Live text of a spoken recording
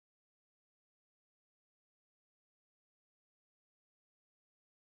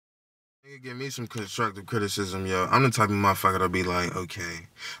You give me some constructive criticism, yo. I'm the type of motherfucker that'll be like, okay,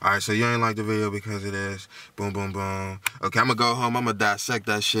 alright, so you ain't like the video because of this, boom, boom, boom. Okay, I'm gonna go home, I'm gonna dissect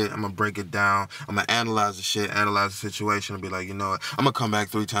that shit, I'm gonna break it down, I'm gonna analyze the shit, analyze the situation, and be like, you know what, I'm gonna come back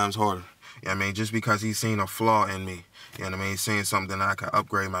 3 times harder. You know what I mean? Just because he's seen a flaw in me. You know what I mean? He's seen something that I can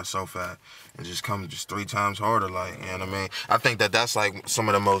upgrade myself at and just come 3 times harder, like, you know what I mean? I think that that's like some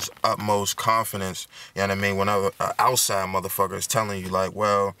of the most utmost confidence, you know what I mean? Whenever an outside motherfucker is telling you like,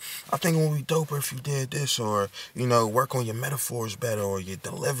 well, I think it would be doper if you did this, or, you know, work on your metaphors better or your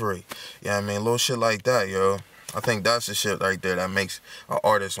delivery. You know what I mean? Little shit like that, yo. I think that's the shit right there that makes an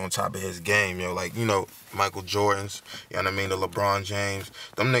artist on top of his game, yo. Like, you know, Michael Jordan's, you know what I mean, the LeBron James.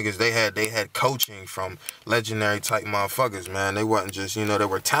 Them niggas, they had coaching from legendary type motherfuckers, man. They wasn't just, you know, they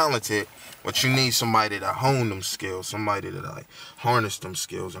were talented, but you need somebody to hone them skills, somebody to like harness them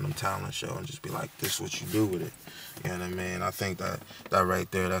skills and them talents, yo, and just be like, this is what you do with it. You know what I mean? I think that right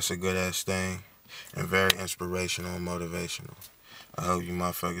there, that's a good ass thing and very inspirational and motivational. I hope you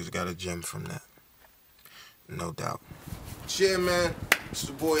motherfuckers got a gem from that. No doubt. Shit, man. It's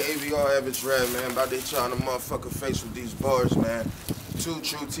the boy AVR Average Red, man. About to hit y'all in the motherfucking face with these bars, man. T.R.U.E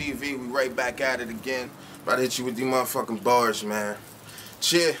TV, we right back at it again. About to hit you with these motherfucking bars, man.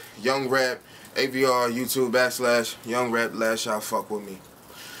 Shit, Young Rap, AVR, YouTube, / Young Rap, last y'all fuck with me.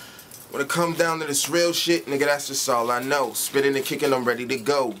 When it come down to this real shit, nigga, that's just all I know. Spitting and kicking, I'm ready to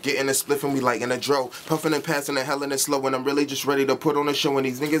go. Getting a spliff and we lighting a dro. Puffing and passing and hell and slow, and I'm really just ready to put on a show. And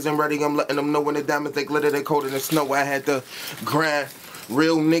these niggas ain't ready, I'm letting them know when the diamonds they glitter, they colder than snow. I had to grind.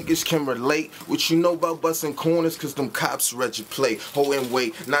 Real niggas can relate. What you know about busting corners, cause them cops read your play. Hold and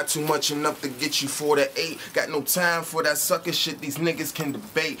wait, not too much enough to get you 4 to 8. Got no time for that sucker shit, these niggas can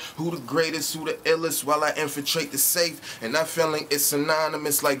debate. Who the greatest, who the illest, while I infiltrate the safe. And that feeling is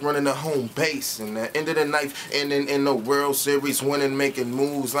synonymous like running a home base. And the end of the night, ending in the World Series, winning, making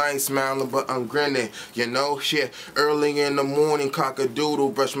moves. I ain't smiling, but I'm grinning, you know? Yeah, early in the morning, cock-a-doodle.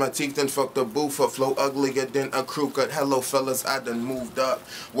 Brush my teeth and fuck the booth up. Flow uglier than a crew cut. Hello, fellas, I done moved up.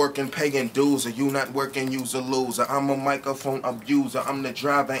 Working, paying dues, or you not working, you's a loser. I'm a microphone abuser, I'm the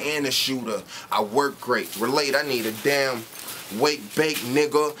driver and the shooter. I work great, relate, I need a damn weight bake,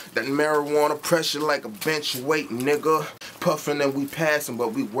 nigga. That marijuana pressure like a bench weight, nigga. Puffin' and we passing,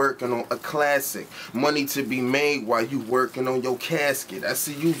 but we working on a classic. Money to be made while you working on your casket. I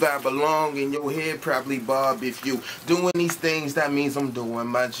see you vibe along in your head, probably, Bob. If you doing these things, that means I'm doing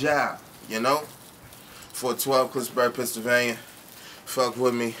my job, you know? 412 Cliffsburg, Pennsylvania. Fuck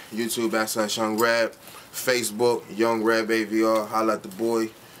with me, YouTube / Young Rap, Facebook, Young Rap AVR, holla at the boy,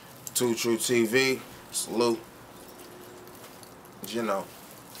 T.R.U.E TV, salute. You know.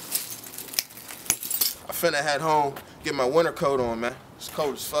 I finna head home, get my winter coat on, man. It's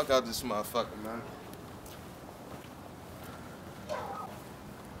cold as fuck out this motherfucker, man.